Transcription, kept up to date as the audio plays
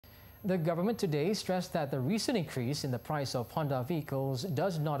The government today stressed that the recent increase in the price of Honda vehicles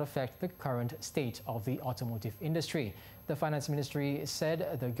does not affect the current state of the automotive industry. The Finance Ministry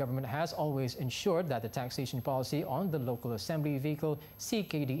said the government has always ensured that the taxation policy on the local assembly vehicle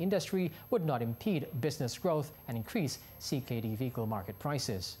CKD industry would not impede business growth and increase CKD vehicle market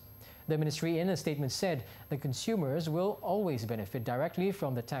prices. The ministry in a statement said the consumers will always benefit directly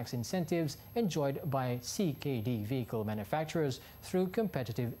from the tax incentives enjoyed by CKD vehicle manufacturers through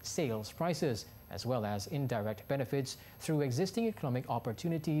competitive sales prices, as well as indirect benefits through existing economic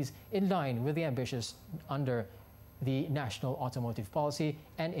opportunities in line with the ambitions under the National Automotive Policy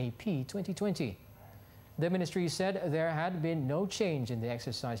NAP 2020. The ministry said there had been no change in the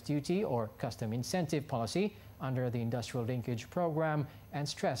excise duty or custom incentive policy under the Industrial Linkage Program and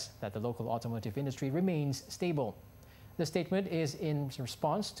stressed that the local automotive industry remains stable. The statement is in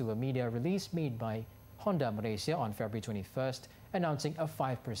response to a media release made by Honda Malaysia on February 21st, announcing a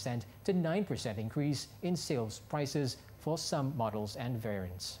 5% to 9% increase in sales prices for some models and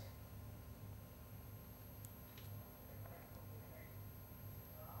variants.